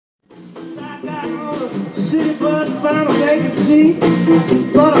got on a city bus, found a vacancy.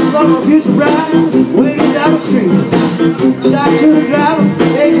 Thought I saw my future bride waiting down the street. Shot to the driver,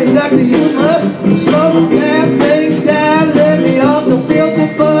 hey conductor, you must slow the damn thing down. Let me off the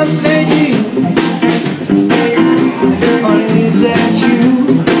filthy bus, lady. Honey, is that you?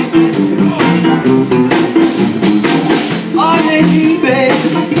 Oh, lady, baby,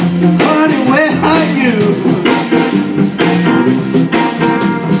 honey, where are you?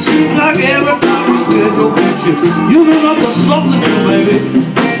 Seems like every time I get your picture, you've been up to something new, baby.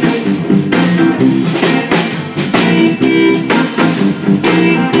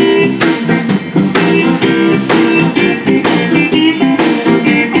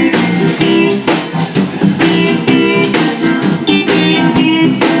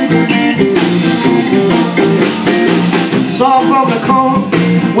 Saw from the corner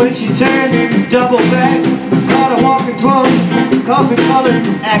when she turned double back, caught her walking toward coffee colored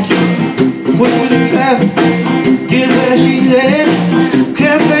Acura. Put through the traffic, get where she's at.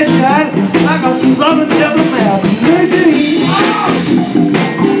 Cafe shine like a southern diplomat. Lady,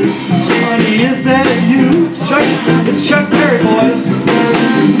 honey, is that you? It's Chuck Berry, boys.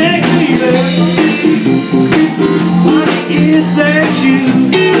 Lady, honey, is that you?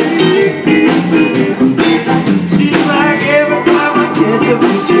 Seems like every time I get your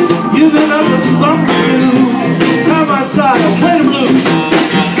picture, you've been up to something new. Come outside and play the blues.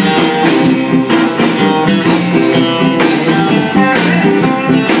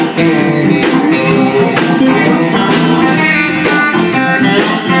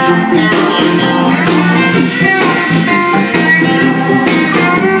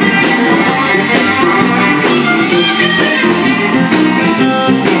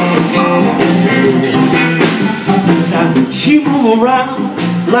 She move around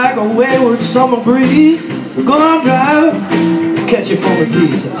like a wayward summer breeze. Go on, drive, catch it from the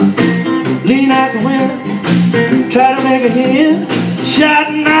keys. Lean out the window, try to make a hit,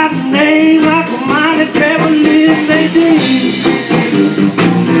 shouting out the name like a mighty cavalier. They did.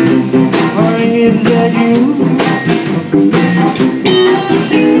 Honey, is that you?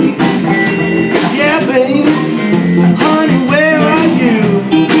 Yeah, baby, honey, where are you?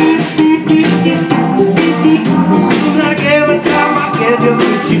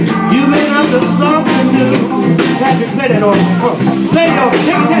 You've been up to something new. Patrick, play that organ. Play it over.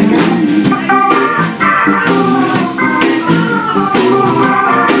 Take it.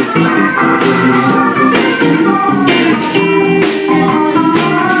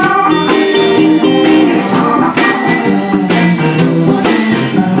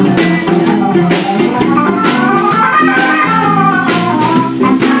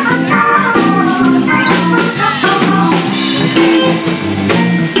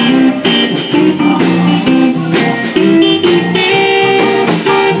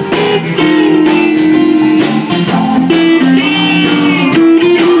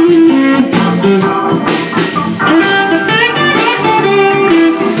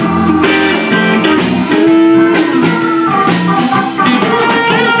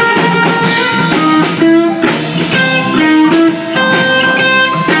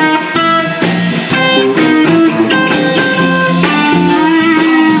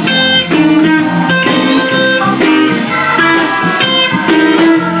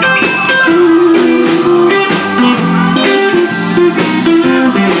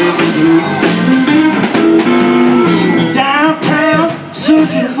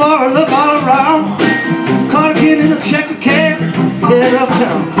 For a look all around, caught a kid in a checker cab, head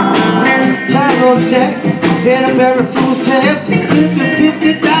uptown. Time on check, head up every fool's tab.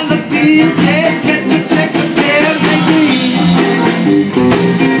 $50 bills, head gets a checker cab.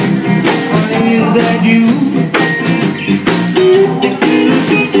 Honey, is that you?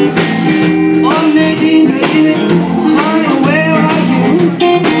 Oh, Nadine, baby, honey, where are you?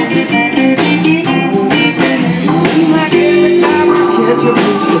 Seems like every time I catch a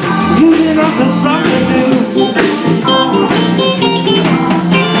picture, you've been up to something new.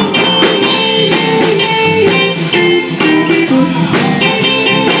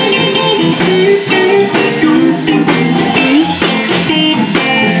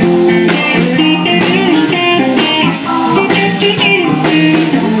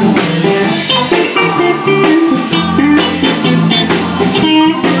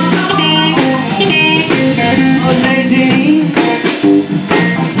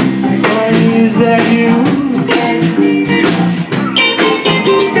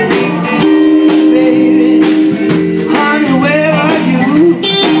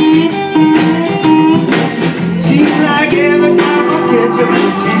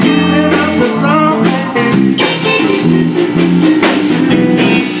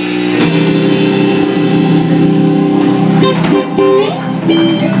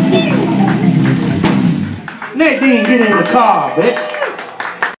 get in the car, bitch.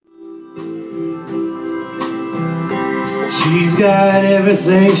 She's got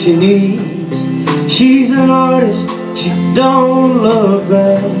everything she needs. She's an artist, she don't look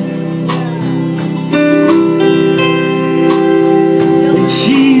bad. And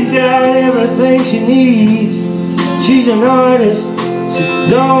she's got everything she needs. She's an artist, she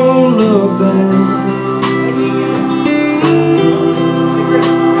don't look bad.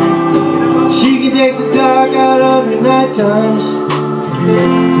 She can take the dark out of your night times,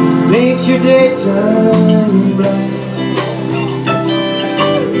 paint your daytime black.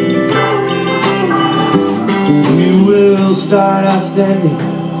 You will start outstanding,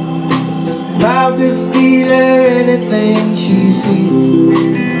 proud to steal her anything she sees.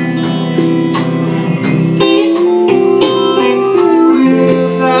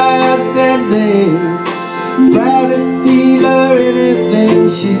 We'll start outstanding, proud to steal her anything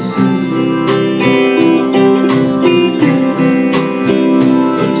she sees.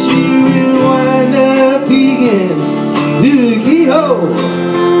 But she will wind up peeking through the keyhole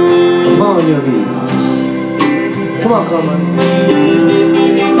upon your knees. Come on, Carmine.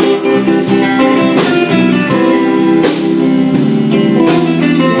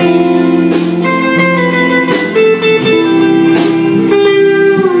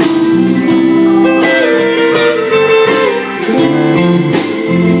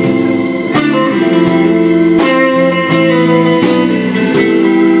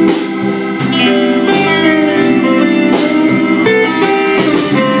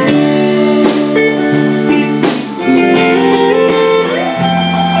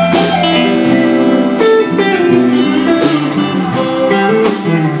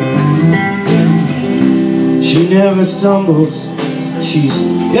 She never stumbles, she's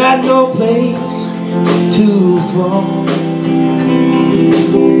got no place to fall.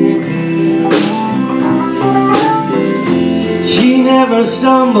 She never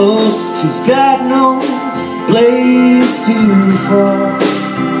stumbles, she's got no place to fall.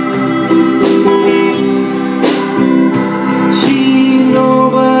 She's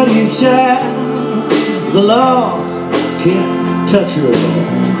nobody's child, the law can't touch her at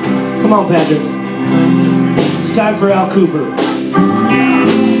all. Come on, Patrick. It's time for Al Cooper.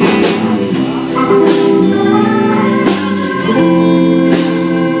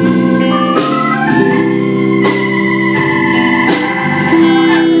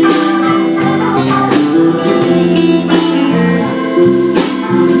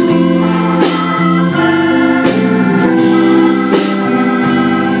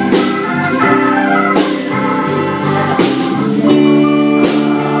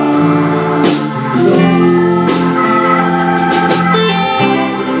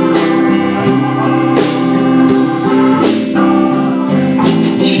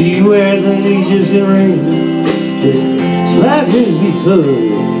 She wears an Egyptian ring that's like his because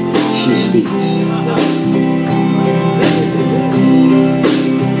she speaks.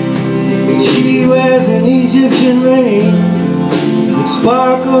 She wears an Egyptian ring that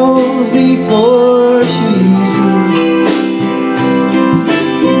sparkles before she speaks.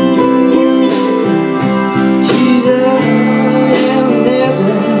 She doesn't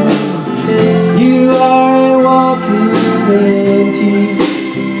heaven. You are a walking antique.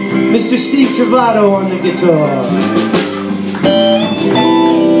 Mr. Steve Travato on the guitar.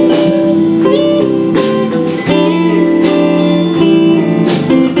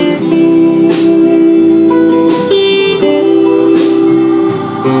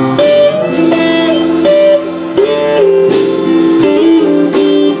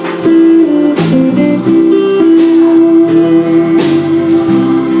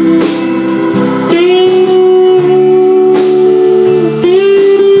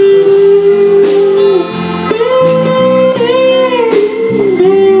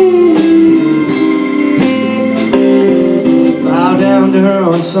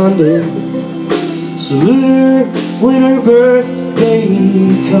 On Sunday, salute her when her birthday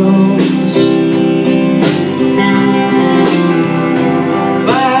comes.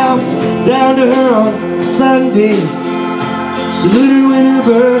 Bow down to her on Sunday, salute her when her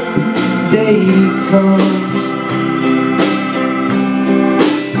birthday comes.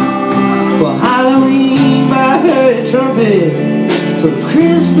 For Halloween, buy her a trumpet. For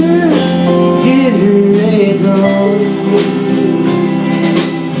Christmas, get her a drum.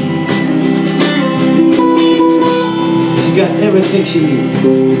 She got everything she needs.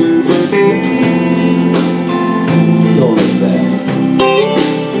 Don't look back.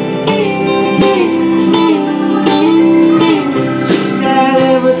 She's got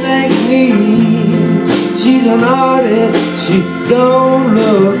everything she needs. She's an artist, she don't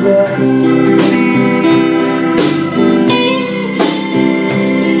look back.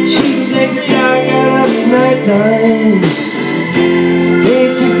 daytime,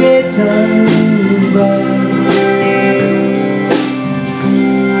 paint your daytime bright.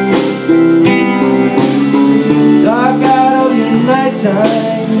 Dark out of your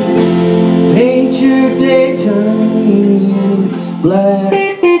nighttime, paint your daytime black.